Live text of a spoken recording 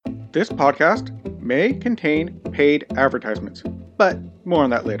This podcast may contain paid advertisements, but more on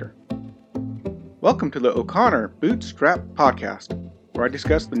that later. Welcome to the O'Connor Bootstrap Podcast, where I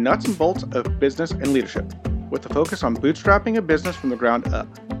discuss the nuts and bolts of business and leadership, with a focus on bootstrapping a business from the ground up.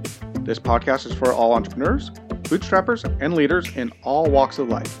 This podcast is for all entrepreneurs, bootstrappers, and leaders in all walks of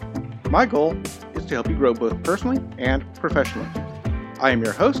life. My goal is to help you grow both personally and professionally. I am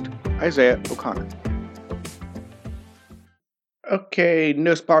your host, Isaiah O'Connor. Okay,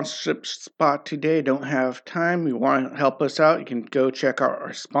 no sponsorship spot today. Don't have time. You want to help us out, you can go check out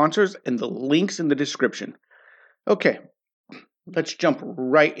our sponsors and the links in the description. Okay, let's jump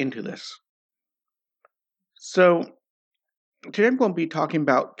right into this. So, today I'm going to be talking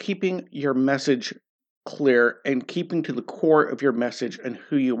about keeping your message clear and keeping to the core of your message and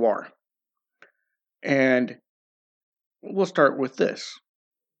who you are. And we'll start with this.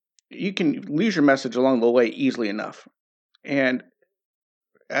 You can lose your message along the way easily enough. And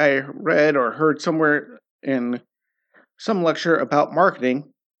I read or heard somewhere in some lecture about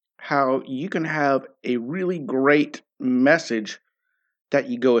marketing how you can have a really great message that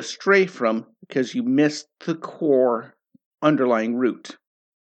you go astray from because you missed the core underlying root.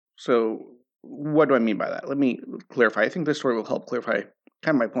 So what do I mean by that? Let me clarify. I think this story will help clarify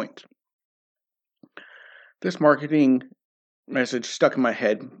kind of my point. This marketing message stuck in my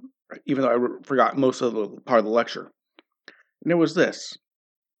head, even though I forgot most of the part of the lecture. And it was this.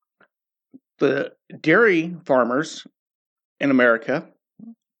 The dairy farmers in America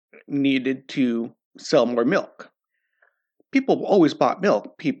needed to sell more milk. People always bought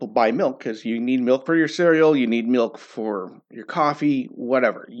milk. People buy milk because you need milk for your cereal, you need milk for your coffee,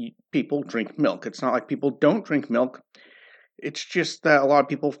 whatever. People drink milk. It's not like people don't drink milk. It's just that a lot of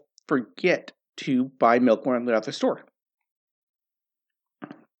people forget to buy milk when they're at the store.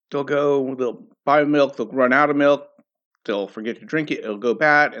 They'll buy milk, they'll run out of milk, they'll forget to drink it, it'll go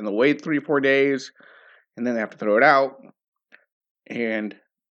bad, and they'll wait 3 or 4 days, and then they have to throw it out. And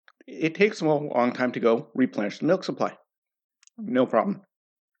it takes them a long time to go replenish the milk supply. No problem.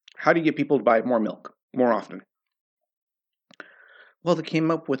 How do you get people to buy more milk more often? Well, they came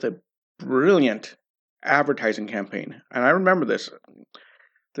up with a brilliant advertising campaign. And I remember this.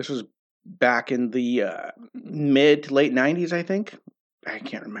 This was back in the mid to late 90s, I think. I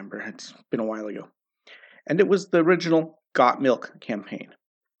can't remember. It's been a while ago. And it was the original Got Milk campaign.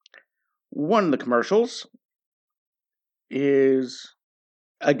 One of the commercials is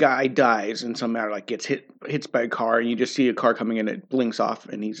a guy dies in some matter, like gets hits by a car, and you just see a car coming in, it blinks off,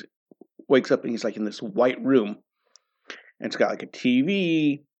 and he wakes up and he's like in this white room, and it's got like a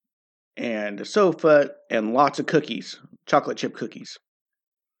TV and a sofa and lots of cookies, chocolate chip cookies.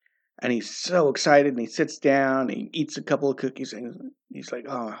 And he's so excited, and he sits down, and he eats a couple of cookies, and he's like,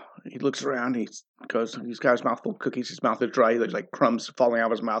 oh, he looks around, he's got his mouth full of cookies, his mouth is dry, there's like crumbs falling out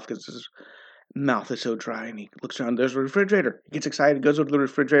of his mouth because his mouth is so dry, and he looks around, there's a refrigerator. He gets excited, goes over to the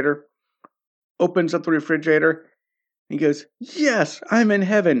refrigerator, opens up the refrigerator, and he goes, yes, I'm in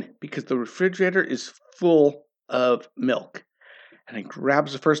heaven, because the refrigerator is full of milk. And he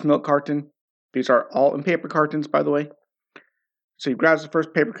grabs the first milk carton. These are all in paper cartons, by the way. So he grabs the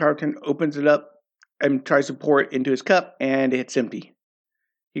first paper carton, opens it up, and tries to pour it into his cup, and it's empty.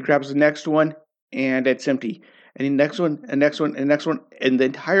 He grabs the next one, and it's empty. And the next one, and next one, and next one, and the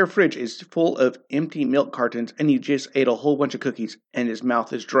entire fridge is full of empty milk cartons, and he just ate a whole bunch of cookies, and his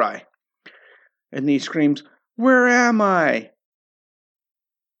mouth is dry. And he screams, where am I?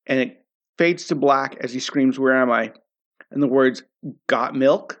 And it fades to black as he screams, where am I? And the words, got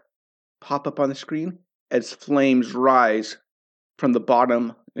milk, pop up on the screen as flames rise from the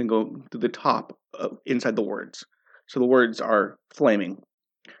bottom and go to the top inside the words. So the words are flaming,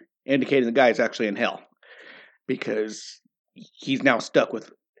 indicating the guy is actually in hell, because he's now stuck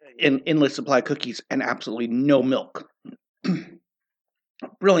with an endless supply of cookies and absolutely no milk.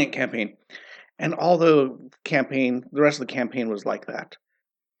 Brilliant campaign. And although the rest of the campaign was like that,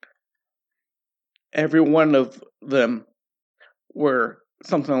 every one of them were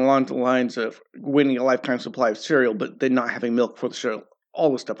something along the lines of winning a lifetime supply of cereal, but then not having milk for the cereal.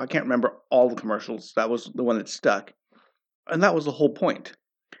 All the stuff. I can't remember all the commercials. That was the one that stuck. And that was the whole point.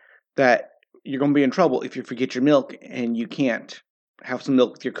 That you're going to be in trouble if you forget your milk and you can't have some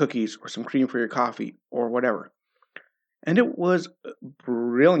milk with your cookies or some cream for your coffee or whatever. And it was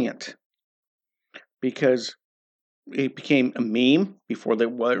brilliant because it became a meme. Before there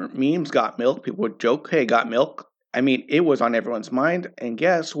were memes, got milk. People would joke, hey, got milk. I mean, it was on everyone's mind. And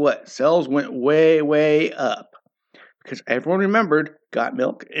guess what? Sales went way, way up because everyone remembered got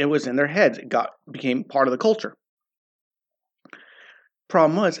milk. It was in their heads. It became part of the culture.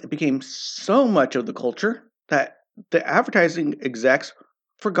 Problem was, it became so much of the culture that the advertising execs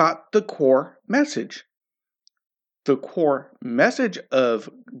forgot the core message. The core message of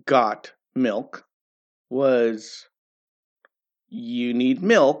Got Milk was, you need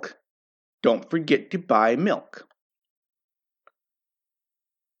milk, don't forget to buy milk.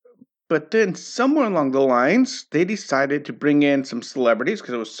 But then somewhere along the lines, they decided to bring in some celebrities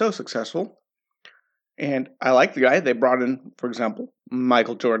because it was so successful. And I like the guy. They brought in, for example,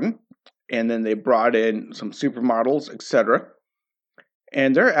 Michael Jordan. And then they brought in some supermodels, etc.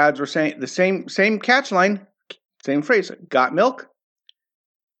 And their ads were saying the same catch line, same phrase, got milk?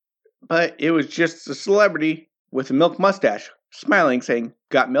 But it was just a celebrity with a milk mustache, smiling, saying,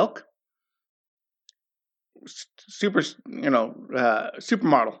 got milk?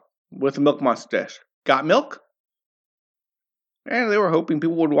 Supermodel with a milk mustache. Got milk? And they were hoping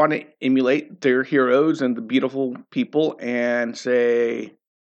people would want to emulate their heroes and the beautiful people and say,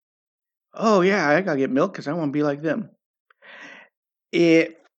 oh yeah, I gotta get milk because I want to be like them.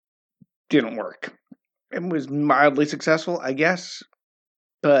 It didn't work. It was mildly successful, I guess,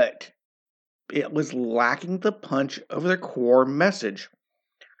 but it was lacking the punch of their core message.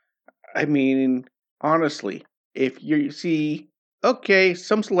 I mean, honestly, if you see, okay,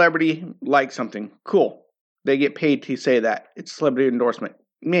 some celebrity likes something, cool. They get paid to say that. It's celebrity endorsement.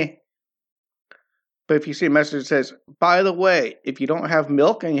 Meh. But if you see a message that says, by the way, if you don't have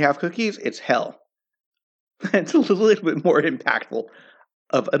milk and you have cookies, it's hell. It's a little bit more impactful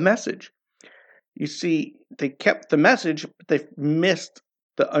of a message. You see, they kept the message, but they missed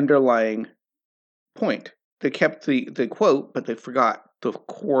the underlying point. They kept the quote, but they forgot the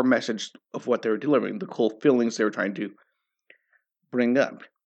core message of what they were delivering, the core feelings they were trying to bring up.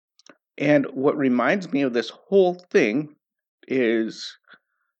 And what reminds me of this whole thing is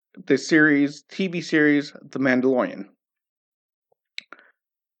the TV series, The Mandalorian,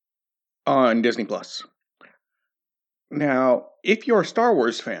 on Disney Plus. Now, if you're a Star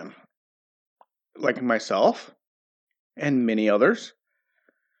Wars fan, like myself and many others,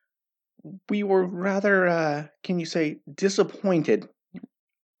 we were rather, disappointed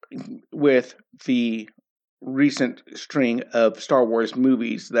with the recent string of Star Wars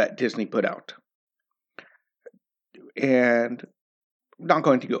movies that Disney put out. And I'm not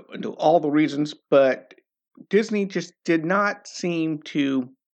going to go into all the reasons, but Disney just did not seem to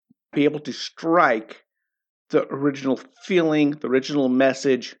be able to strike the original feeling, the original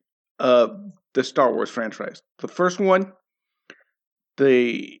message of the Star Wars franchise. The first one,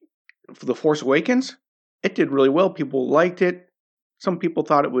 The Force Awakens, it did really well. People liked it. Some people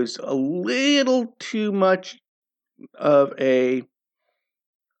thought it was a little too much of a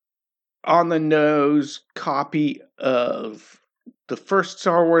on-the-nose copy of the first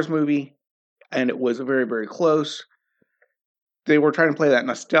Star Wars movie, and it was very, very close. They were trying to play that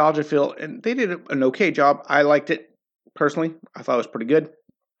nostalgia feel, and they did an okay job. I liked it, personally. I thought it was pretty good.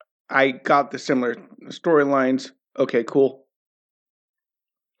 I got the similar storylines. Okay, cool.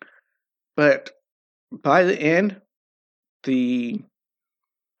 But by the end, I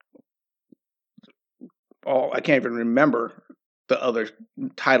can't even remember the other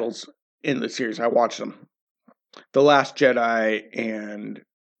titles in the series. I watched them. The Last Jedi and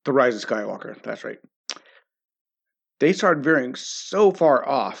The Rise of Skywalker. That's right. They started veering so far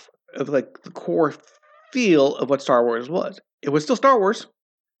off of the core feel of what Star Wars was. It was still Star Wars.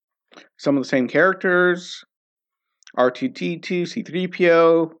 Some of the same characters. R2-D2,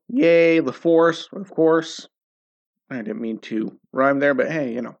 C-3PO, yay, the Force, of course. I didn't mean to rhyme there, but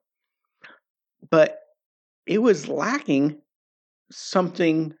hey, But it was lacking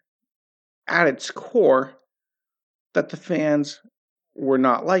something at its core that the fans were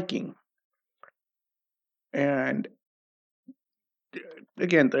not liking. And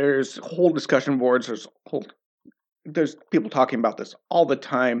again, there's whole discussion boards, there's people talking about this all the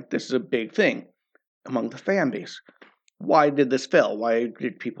time. This is a big thing among the fan base. Why did this fail? Why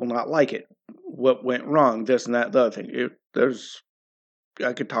did people not like it? What went wrong? This and that, the other thing.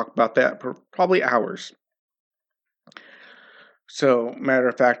 I could talk about that for probably hours. So, matter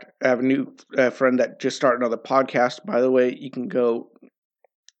of fact, I have a new friend that just started another podcast. By the way, you can go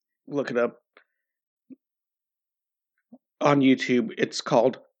look it up on YouTube. It's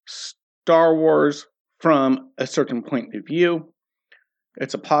called Star Wars from a Certain Point of View.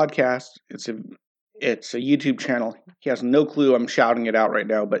 It's a podcast. It's a YouTube channel. He has no clue I'm shouting it out right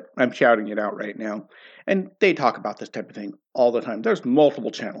now, but I'm shouting it out right now. And they talk about this type of thing all the time. There's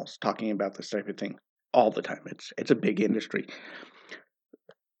multiple channels talking about this type of thing all the time. It's a big industry.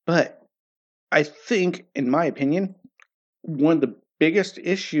 But I think, in my opinion, one of the biggest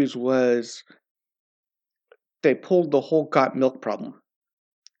issues was they pulled the whole got milk problem,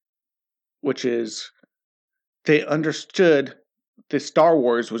 which is they understood this Star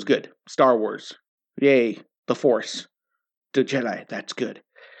Wars was good. Star Wars. Yay, the Force. The Jedi, that's good.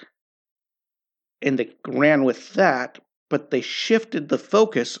 And they ran with that, but they shifted the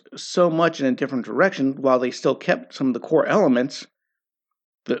focus so much in a different direction while they still kept some of the core elements,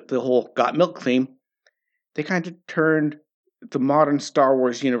 the whole Got Milk theme. They kind of turned the modern Star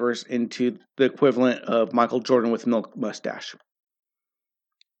Wars universe into the equivalent of Michael Jordan with a milk mustache.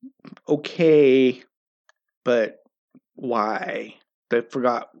 Okay, but why? They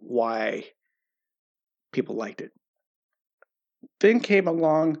forgot why people liked it. Then came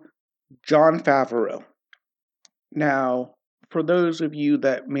along Jon Favreau. Now, for those of you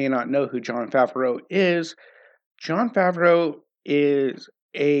that may not know who Jon Favreau is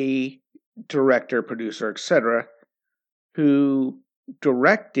a director, producer, etc., who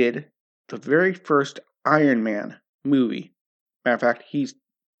directed the very first Iron Man movie. Matter of fact, he's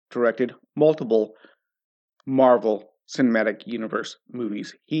directed multiple Marvel Cinematic Universe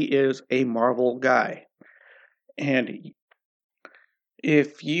movies. He is a Marvel guy. And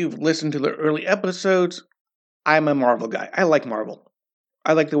if you've listened to the early episodes, I'm a Marvel guy. I like Marvel.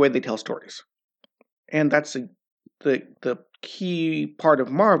 I like the way they tell stories. And that's the key part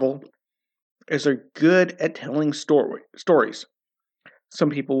of Marvel is they're good at telling stories. Some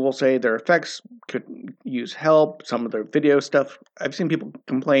people will say their effects could use help, some of their video stuff. I've seen people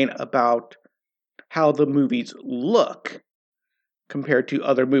complain about how the movies look compared to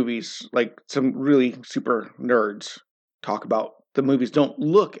other movies, like some really super nerds talk about the movies don't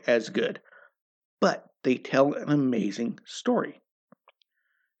look as good, but they tell an amazing story.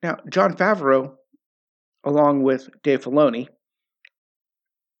 Now, Jon Favreau, along with Dave Filoni,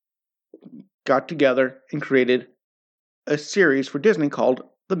 got together and created a series for Disney called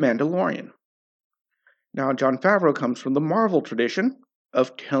The Mandalorian. Now, Jon Favreau comes from the Marvel tradition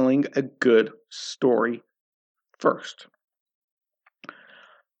of telling a good story first.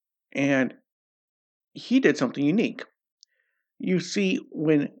 And he did something unique. You see,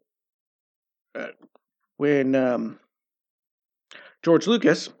 when George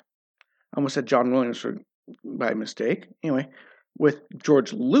Lucas, I almost said John Williams by mistake. Anyway, with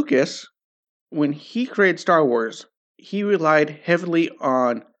George Lucas, when he created Star Wars, he relied heavily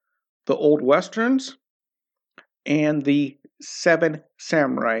on the old westerns and the Seven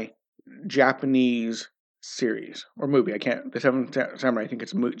Samurai Japanese series or movie. The Seven Samurai, I think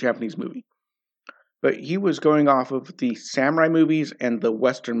it's a Japanese movie. But he was going off of the samurai movies and the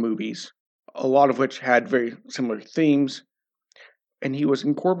western movies, a lot of which had very similar themes. And he was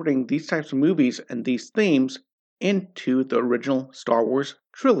incorporating these types of movies and these themes into the original Star Wars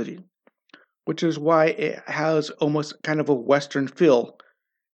trilogy, which is why it has almost kind of a western feel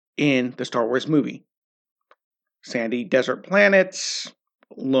in the Star Wars movie. Sandy desert planets,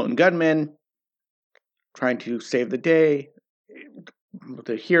 lone gunmen trying to save the day,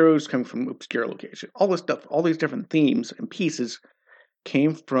 the heroes coming from obscure locations. All this stuff, all these different themes and pieces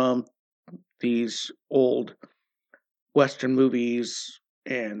came from these old Western movies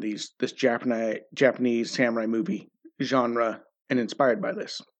and this Japanese samurai movie genre and inspired by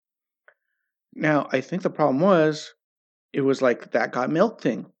this. Now, I think the problem was, it was like that Got Milk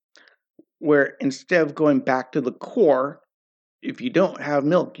thing, where instead of going back to the core, if you don't have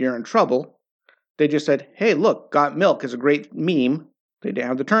milk, you're in trouble, they just said, hey, look, Got Milk is a great meme. They didn't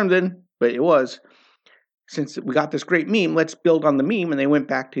have the term then, but it was. Since we got this great meme, let's build on the meme, and they went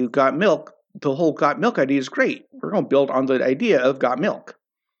back to Got Milk. The whole Got Milk idea is great. We're going to build on the idea of Got Milk.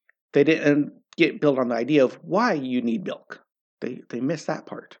 They didn't build on the idea of why you need milk. They missed that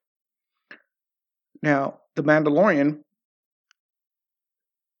part. Now, The Mandalorian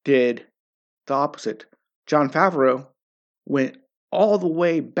did the opposite. Jon Favreau went all the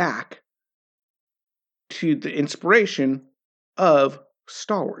way back to the inspiration of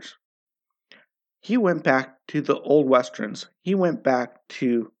Star Wars. He went back to the old westerns. He went back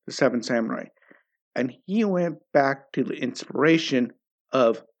to the Seven Samurai. And he went back to the inspiration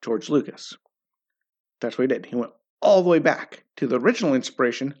of George Lucas. That's what he did. He went all the way back to the original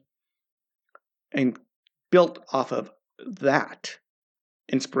inspiration and built off of that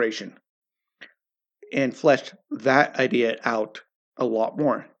inspiration and fleshed that idea out a lot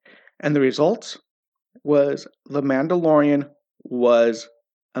more. And the results was The Mandalorian was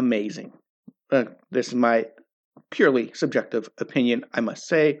amazing. This is my purely subjective opinion, I must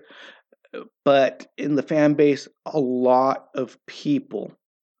say. But in the fan base, a lot of people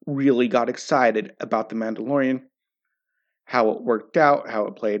really got excited about The Mandalorian, how it worked out, how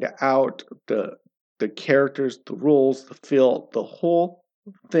it played out, the characters, the rules, the feel, the whole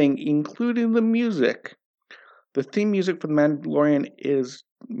thing, including the music. The theme music for The Mandalorian is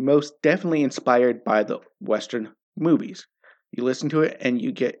most definitely inspired by the Western movies. You listen to it and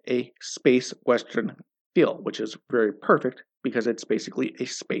you get a space western feel, which is very perfect because it's basically a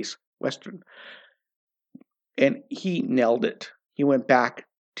space western. And he nailed it. He went back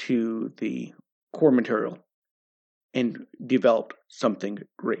to the core material and developed something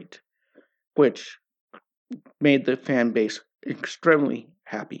great, which made the fan base extremely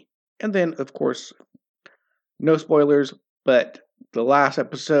happy. And then, of course, no spoilers, but the last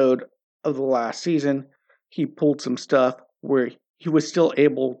episode of the last season, he pulled some stuff where he was still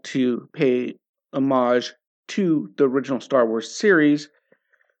able to pay homage to the original Star Wars series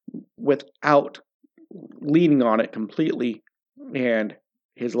without leaning on it completely. And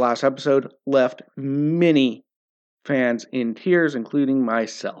his last episode left many fans in tears, including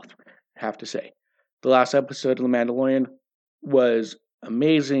myself, I have to say. The last episode of The Mandalorian was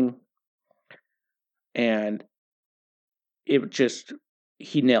amazing, and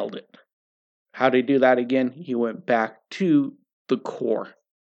he nailed it. How did he do that again? He went back to the core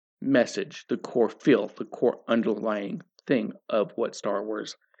message, the core feel, the core underlying thing of what Star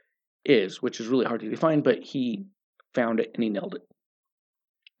Wars is, which is really hard to define, but he found it and he nailed it.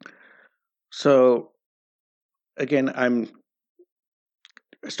 So, again, I'm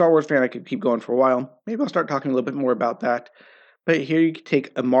a Star Wars fan. I could keep going for a while. Maybe I'll start talking a little bit more about that. But here you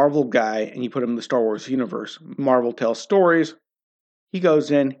take a Marvel guy and you put him in the Star Wars universe. Marvel tells stories. He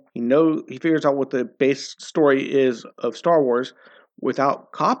goes in, he figures out what the base story is of Star Wars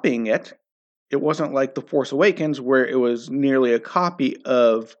without copying it. It wasn't like The Force Awakens where it was nearly a copy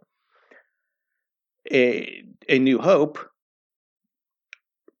of A New Hope,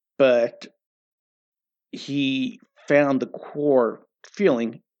 but he found the core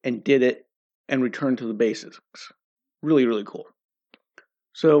feeling and did it and returned to the basics. Really, really cool.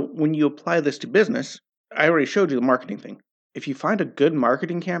 So when you apply this to business, I already showed you the marketing thing. If you find a good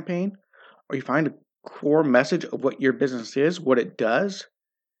marketing campaign, or you find a core message of what your business is, what it does,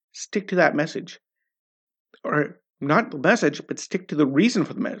 stick to that message. Or not the message, but stick to the reason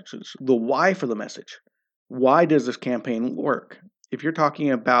for the message, the why for the message. Why does this campaign work? If you're talking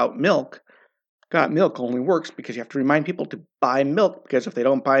about milk, Got Milk only works because you have to remind people to buy milk, because if they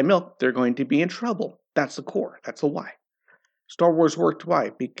don't buy milk, they're going to be in trouble. That's the core. That's the why. Star Wars worked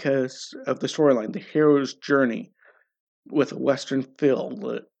why? Because of the storyline, the hero's journey with a Western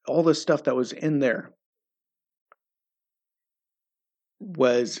feel, all the stuff that was in there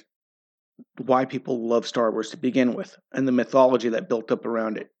was why people love Star Wars to begin with, and the mythology that built up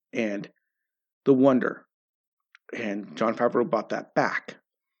around it, and the wonder. And Jon Favreau brought that back.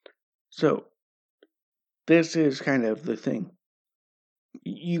 So, this is kind of the thing.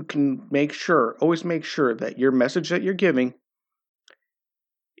 You can always make sure that your message that you're giving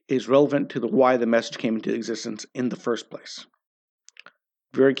is relevant to the why the message came into existence in the first place.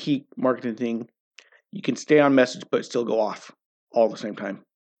 Very key marketing thing. You can stay on message but still go off all at the same time.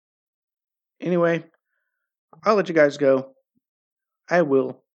 Anyway, I'll let you guys go. I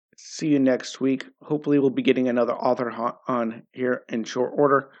will see you next week. Hopefully we'll be getting another author on here in short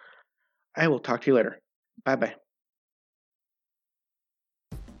order. I will talk to you later. Bye-bye.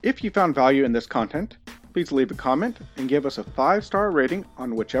 If you found value in this content, please leave a comment and give us a 5-star rating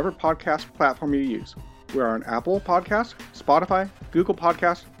on whichever podcast platform you use. We are on Apple Podcasts, Spotify, Google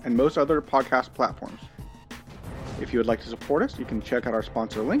Podcasts, and most other podcast platforms. If you would like to support us, you can check out our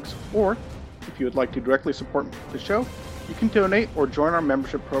sponsor links, or if you would like to directly support the show, you can donate or join our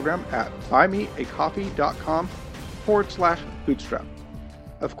membership program at buymeacoffee.com/bootstrap.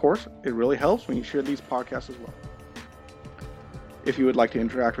 Of course, it really helps when you share these podcasts as well. If you would like to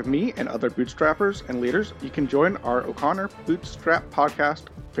interact with me and other bootstrappers and leaders, you can join our O'Connor Bootstrap Podcast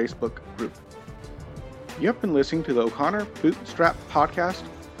Facebook group. You have been listening to the O'Connor Bootstrap Podcast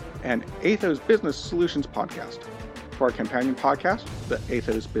and Athos Business Solutions Podcast. For our companion podcast, the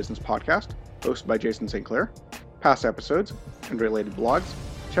Athos Business Podcast, hosted by Jason St. Clair, past episodes, and related blogs,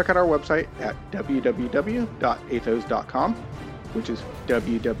 check out our website at www.athos.com, which is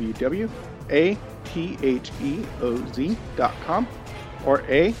www.atheoz.com, or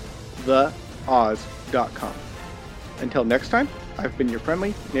theoz.com. Until next time, I've been your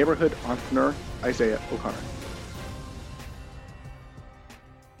friendly neighborhood entrepreneur, Isaiah O'Connor.